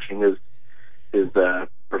of stretching his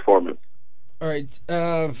performance. All right.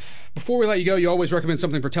 Before we let you go, you always recommend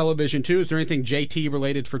something for television too. Is there anything JT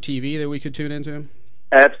related for TV that we could tune into?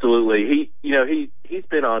 Absolutely. He's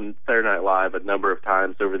been on Saturday Night Live a number of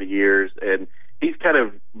times over the years, and he's kind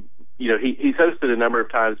of he's hosted a number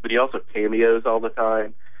of times, but he also cameos all the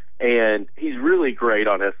time. And he's really great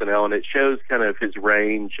on SNL, and it shows kind of his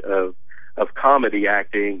range of comedy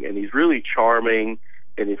acting, and he's really charming,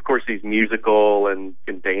 and of course he's musical and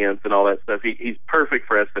can dance and all that stuff. He's perfect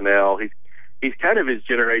for SNL. He's kind of his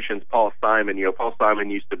generation's Paul Simon. Paul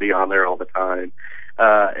Simon used to be on there all the time.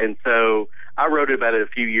 And so I wrote about it a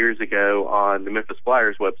few years ago on the Memphis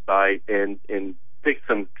Flyers website and picked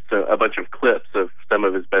a bunch of clips of some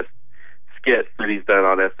of his best skits that he's done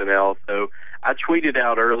on SNL. So I tweeted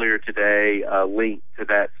out earlier today a link to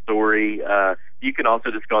that story. You can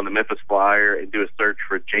also just go on the Memphis Flyer and do a search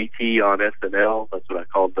for JT on SNL. That's what I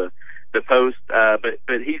called the post.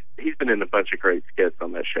 But he's been in a bunch of great skits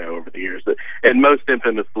on that show over the years, and most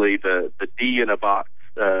infamously the D in a Box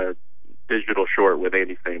digital short with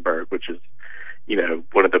Andy Samberg, which is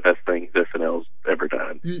one of the best things SNL's ever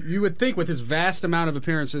done. You would think with his vast amount of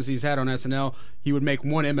appearances he's had on SNL, he would make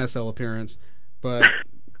one MSL appearance, but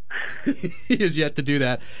he has yet to do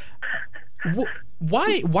that.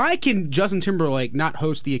 Why can Justin Timberlake not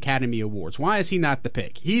host the Academy Awards? Why is he not the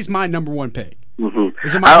pick? He's my number one pick. Mm-hmm.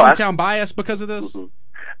 Is it my hometown bias because of this?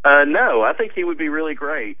 Mm-hmm. No, I think he would be really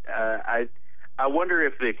great. I wonder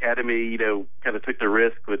if the Academy, kind of took the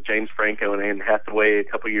risk with James Franco and Anne Hathaway a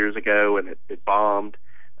couple years ago, and it bombed.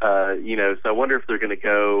 So I wonder if they're going to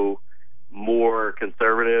go more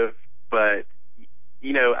conservative. But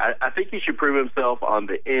I think he should prove himself on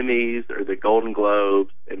the Emmys or the Golden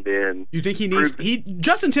Globes, and then you think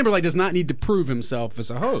Justin Timberlake does not need to prove himself as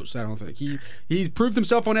a host. I don't think he's proved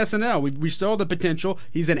himself on SNL. We saw the potential.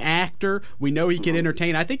 He's an actor. We know he can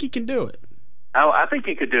entertain. I think he can do it. Oh, I think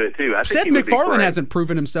he could do it too. Seth MacFarlane hasn't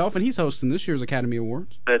proven himself, and he's hosting this year's Academy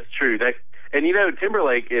Awards. That's true. And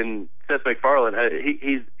Timberlake and Seth MacFarlane,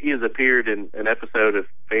 he has appeared in an episode of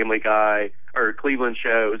Family Guy or Cleveland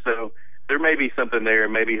Show, so there may be something there.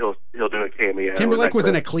 Maybe he'll do a cameo. Timberlake was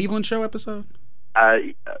in a Cleveland Show episode?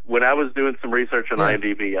 When I was doing some research on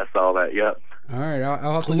IMDb, I saw that. Yep. All right,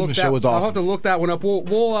 I'll have to look that. Awesome. I'll have to look that one up.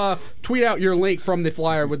 We'll tweet out your link from the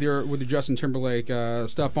flyer with your Justin Timberlake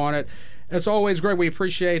stuff on it. As always, Greg, we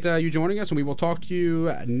appreciate you joining us, and we will talk to you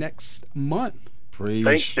next month.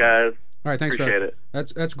 Thanks, guys. All right, thanks, appreciate Greg.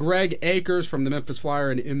 it. That's Greg Akers from the Memphis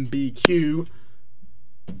Flyer and MBQ.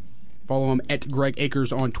 Follow him at Greg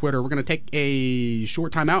Akers on Twitter. We're going to take a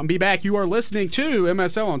short time out and be back. You are listening to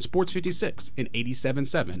MSL on Sports 56 and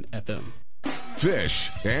 87.7 FM. Fish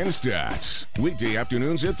and Stats. Weekday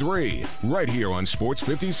afternoons at 3. Right here on Sports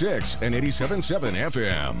 56 and 87.7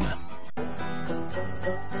 FM.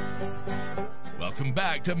 Welcome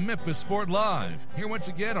back to Memphis Sport Live. Here once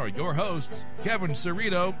again are your hosts, Kevin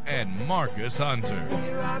Cerrito and Marcus Hunter.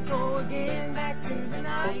 Here I go again, back to the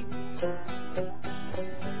night.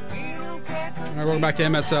 All right, welcome back to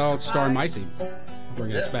MSL. It's Star Micey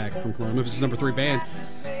bringing us back from Memphis' number 3 band.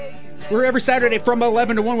 We're every Saturday from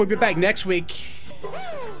 11 to 1. We'll be back next week.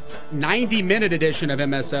 90-minute edition of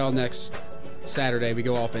MSL next Saturday. We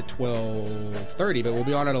go off at 12:30, but we'll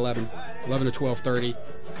be on at 11 to 12:30.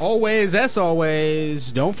 Always, as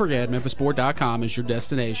always, don't forget, MemphisSport.com is your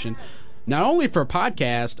destination. Not only for a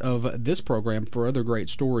podcast of this program, for other great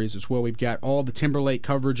stories as well. We've got all the Timberlake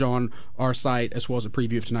coverage on our site, as well as a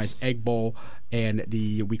preview of tonight's Egg Bowl and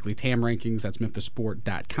the weekly TAM rankings. That's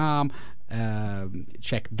MemphisSport.com.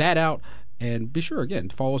 Check that out. And be sure, again,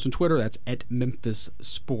 to follow us on Twitter. That's at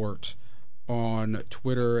MemphisSport on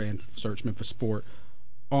Twitter, and search Memphis Sport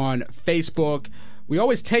on Facebook. We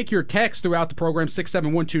always take your text throughout the program.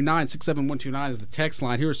 67129. 67129 is the text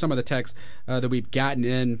line. Here are some of the texts that we've gotten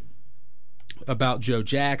in about Joe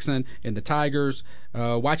Jackson and the Tigers.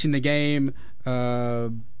 Watching the game,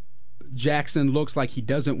 Jackson looks like he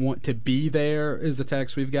doesn't want to be there is the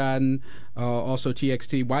text we've gotten. Also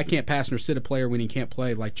TXT, why can't Pastner sit a player when he can't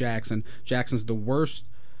play like Jackson? Jackson's the worst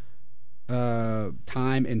time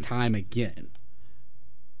and time again.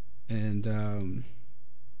 And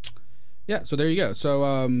yeah, so there you go. So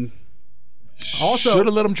also, should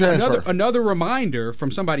have let him transfer. Another reminder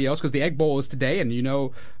from somebody else, because the Egg Bowl is today, and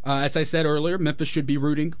as I said earlier, Memphis should be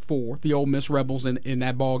rooting for the Ole Miss Rebels in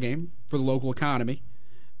that ball game for the local economy.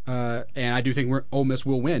 And I do think Ole Miss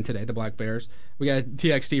will win today, the Black Bears. We got a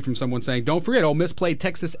TXT from someone saying, don't forget, Ole Miss played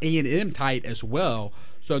Texas A&M tight as well.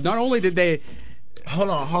 So not only did they... Hold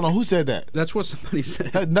on. Who said that? That's what somebody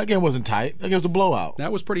said. That game wasn't tight. That game was a blowout.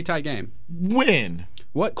 That was a pretty tight game. When?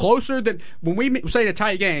 What? Closer than... When we say a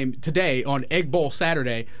tight game today on Egg Bowl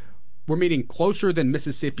Saturday, we're meaning closer than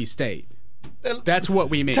Mississippi State. That's what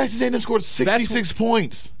we mean. Texas A&M scored 66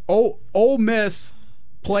 points. Ole Miss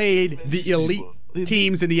played the elite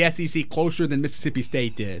teams in the SEC closer than Mississippi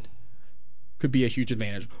State did. could be a huge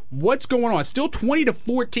advantage. What's going on? Still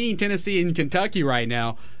 20-14 Tennessee and Kentucky right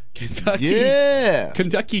now.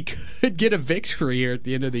 Kentucky could get a victory here at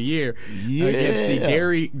the end of the year against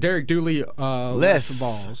the Derek Dooley less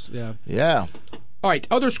balls. Yeah. All right,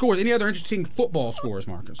 other scores. Any other interesting football scores,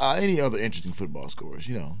 Marcus? Any other interesting football scores?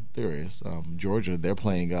 There is. Georgia, they're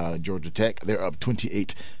playing Georgia Tech. They're up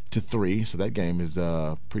 28-3, so that game is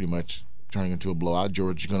pretty much turning into a blowout.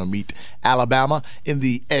 Georgia's going to meet Alabama in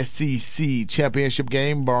the SEC championship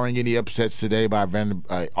game, barring any upsets today by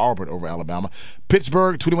Auburn over Alabama.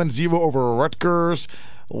 Pittsburgh 21-0 over Rutgers.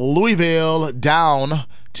 Louisville down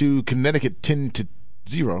to Connecticut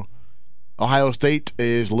 10-0. Ohio State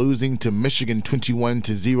is losing to Michigan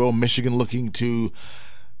 21-0. Michigan looking to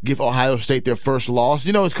give Ohio State their first loss.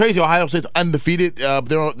 It's crazy. Ohio State's undefeated.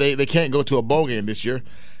 They can't go to a bowl game this year,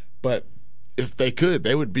 but if they could,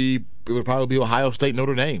 it would probably be Ohio State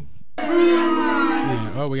Notre Dame.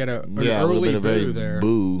 Yeah. Oh, we got an early boo there.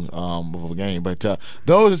 Boo of a game. But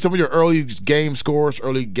those are some of your early game scores,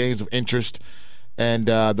 early games of interest, and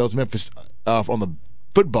those Memphis on the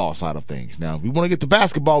football side of things. Now, if we want to get to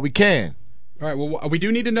basketball, we can. All right. Well, we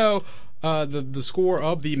do need to know the score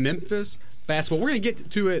of the Memphis basketball. We're going to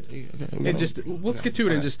get to it let's get to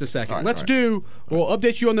it in just a second. We'll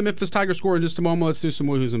update you on the Memphis Tiger score in just a moment. Let's do some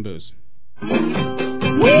woohoos and boos.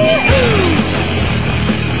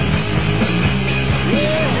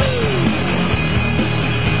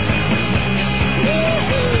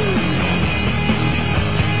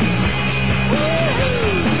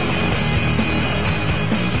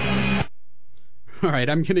 All right,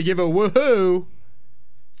 I'm going to give a woohoo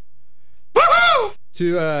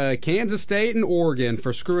to Kansas State and Oregon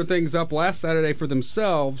for screwing things up last Saturday for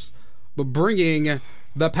themselves, but bringing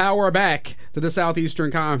the power back to the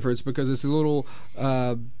Southeastern Conference, because it's a little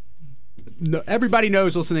everybody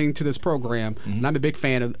knows listening to this program, and I'm a big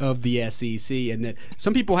fan of the SEC, and that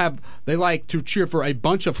some people they like to cheer for a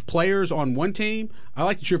bunch of players on one team. I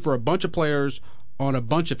like to cheer for a bunch of players on a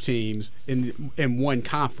bunch of teams in one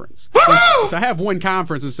conference. So I have one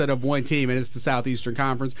conference instead of one team, and it's the Southeastern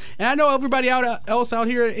Conference. And I know everybody else out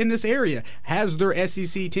here in this area has their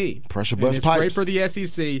SEC team. Pressure bust it's pipes. great for the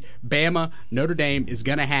SEC. Bama, Notre Dame is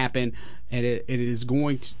going to happen, and it is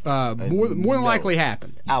going to more than likely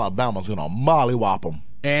happen. Alabama's going to mollywop them.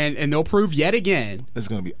 And they'll prove yet again it's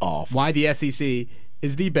going to be off why the SEC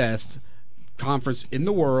is the best conference in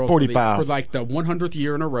the world 45 for like the 100th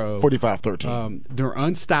year in a row. 45-13. They're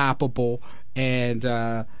unstoppable, and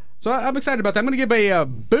so I'm excited about that. I'm going to give a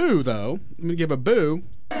boo, though. I'm going to give a boo.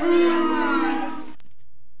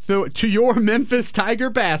 So to your Memphis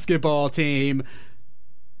Tiger basketball team,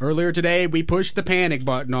 earlier today we pushed the panic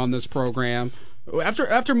button on this program.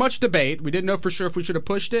 After much debate, we didn't know for sure if we should have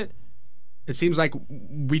pushed it. It seems like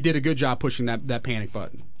we did a good job pushing that panic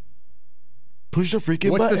button. Push the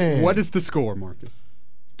freaking button. What is the score, Marcus?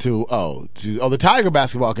 The Tiger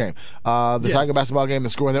basketball game. Tiger basketball game, the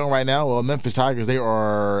score they're on right now. Well, Memphis Tigers,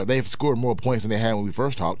 they've scored more points than they had when we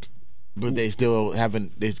first talked, but they still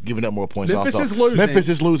haven't. They've given up more points. Memphis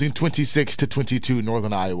is losing 26-22.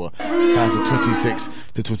 Northern Iowa has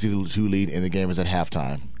a 26-22 lead, and the game is at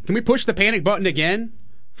halftime. Can we push the panic button again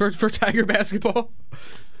for Tiger basketball?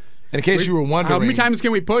 In case you were wondering, how many times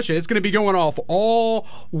can we push it? It's going to be going off all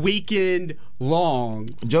weekend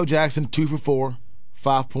long. Joe Jackson 2 for 4,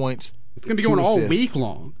 5 points. It's going to be going all week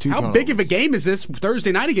long. How big of a game is this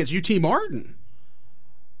Thursday night against UT Martin?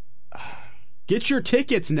 Get your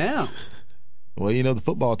tickets now. Well, the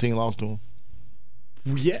football team lost to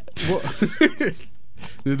them. Yeah. Well,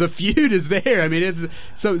 the feud is there. I mean, it's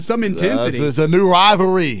some intensity. It's a new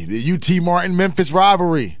rivalry, the UT Martin-Memphis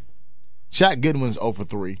rivalry. Shaq Goodwin's 0 for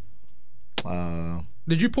 3.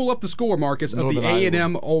 Did you pull up the score, Marcus, of the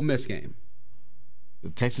A&M Ole Miss game? The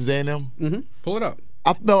Texas A&M? Mm-hmm. Pull it up.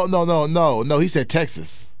 No. He said Texas.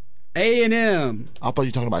 A&M. I thought you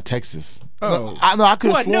were talking about Texas. Oh. I could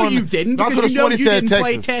have sworn. No, you didn't. Because you didn't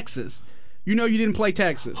play Texas. You know you didn't play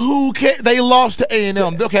Texas. Who cares? They lost to A&M.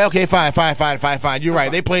 Okay, fine. You're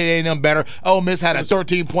right. They played A&M better. Ole Miss had a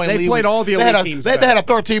 13-point lead. They played all the elite teams better. They had a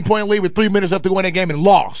 13-point lead with 3 minutes left to go in the game and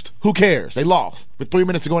lost. Who cares? They lost. With 3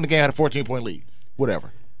 minutes to go in the game, had a 14-point lead.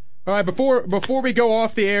 Whatever. All right, before we go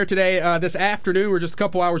off the air today, this afternoon, we're just a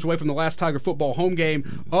couple hours away from the last Tiger football home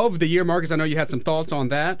game of the year. Marcus, I know you had some thoughts on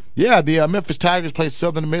that. Yeah, the Memphis Tigers played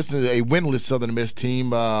Southern Miss, a winless Southern Miss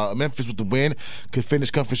team. Memphis with the win could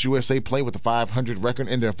finish Conference USA play with a 500 record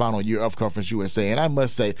in their final year of Conference USA, and I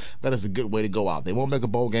must say that is a good way to go out. They won't make a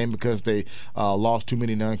bowl game because they lost too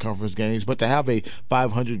many non-conference games, but to have a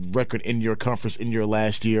 500 record in your conference in your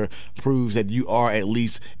last year proves that you are at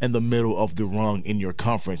least in the middle of the rung in your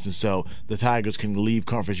conference. and so the Tigers can leave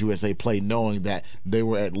Conference USA play knowing that they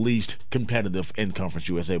were at least competitive in Conference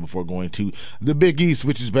USA before going to the Big East,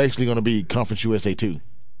 which is basically going to be Conference USA 2.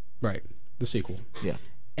 Right, the sequel. Yeah.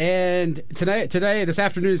 And this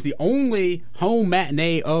afternoon is the only home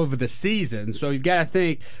matinee of the season. So you've got to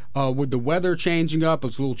think, with the weather changing up,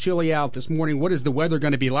 it's a little chilly out this morning. What is the weather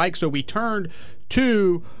going to be like? So we turned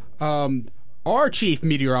to our chief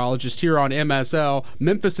meteorologist here on MSL,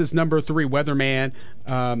 Memphis's number 3 weatherman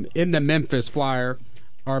in the Memphis Flyer,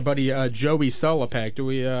 our buddy Joey Sulapek. Do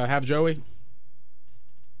we have Joey?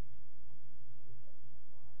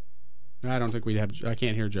 I don't think we have. I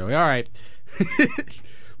can't hear Joey. All right.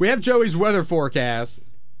 We have Joey's weather forecast,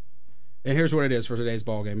 and here's what it is for today's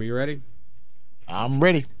ball game. Are you ready? I'm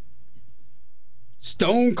ready.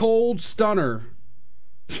 Stone cold stunner.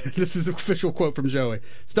 This is an official quote from Joey.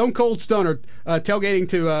 Stone cold stunner. Tailgating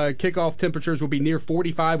to kickoff temperatures will be near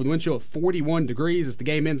 45 with wind chill at 41 degrees. As the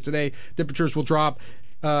game ends today, temperatures will drop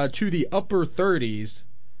to the upper 30s.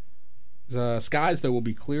 Skies, though, will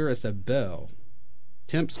be clear as a bell.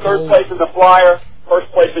 Temps Third place in the Flyer,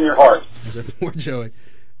 first place in your heart. There's more Joey.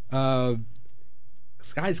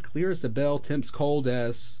 Skies clear as a bell. Temps cold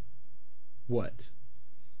as what?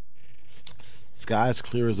 Skies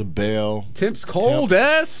clear as a bell. Temps cold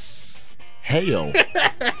as hail.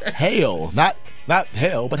 Hail, not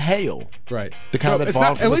hail, but hail. Right. The kind that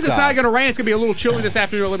falls from at least the it's sky. not going to rain. It's going to be a little chilly this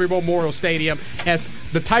afternoon at Liberty Memorial Stadium as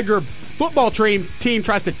the Tiger football team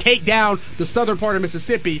tries to take down the southern part of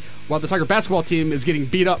Mississippi, while the Tiger basketball team is getting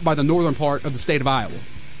beat up by the northern part of the state of Iowa.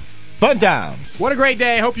 Fun times. What a great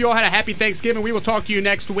day. Hope you all had a happy Thanksgiving. We will talk to you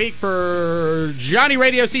next week. For Johnny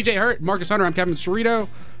Radio, CJ Hurt, Marcus Hunter, I'm Kevin Cerrito.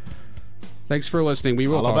 Thanks for listening. We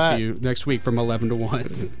will talk to you next week from 11 to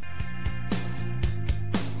 1.